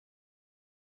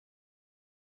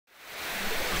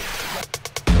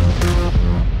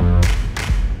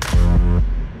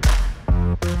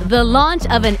The launch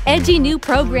of an edgy new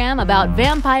program about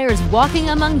vampires walking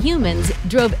among humans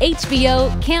drove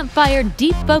HBO, Campfire,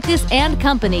 Deep Focus, and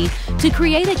Company to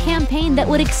create a campaign that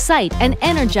would excite and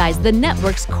energize the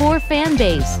network's core fan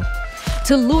base.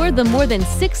 To lure the more than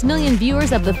 6 million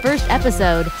viewers of the first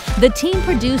episode, the team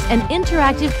produced an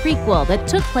interactive prequel that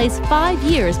took place 5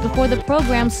 years before the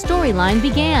program's storyline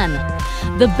began.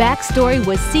 The backstory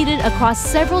was seeded across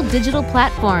several digital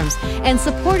platforms and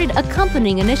supported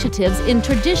accompanying initiatives in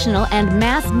traditional and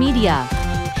mass media.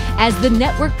 As the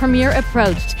network premiere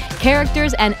approached,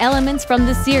 characters and elements from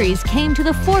the series came to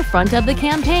the forefront of the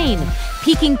campaign,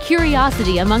 piquing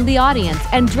curiosity among the audience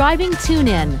and driving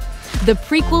tune-in. The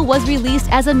prequel was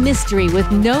released as a mystery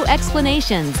with no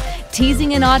explanations,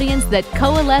 teasing an audience that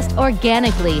coalesced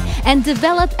organically and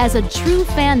developed as a true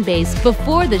fan base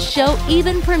before the show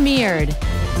even premiered.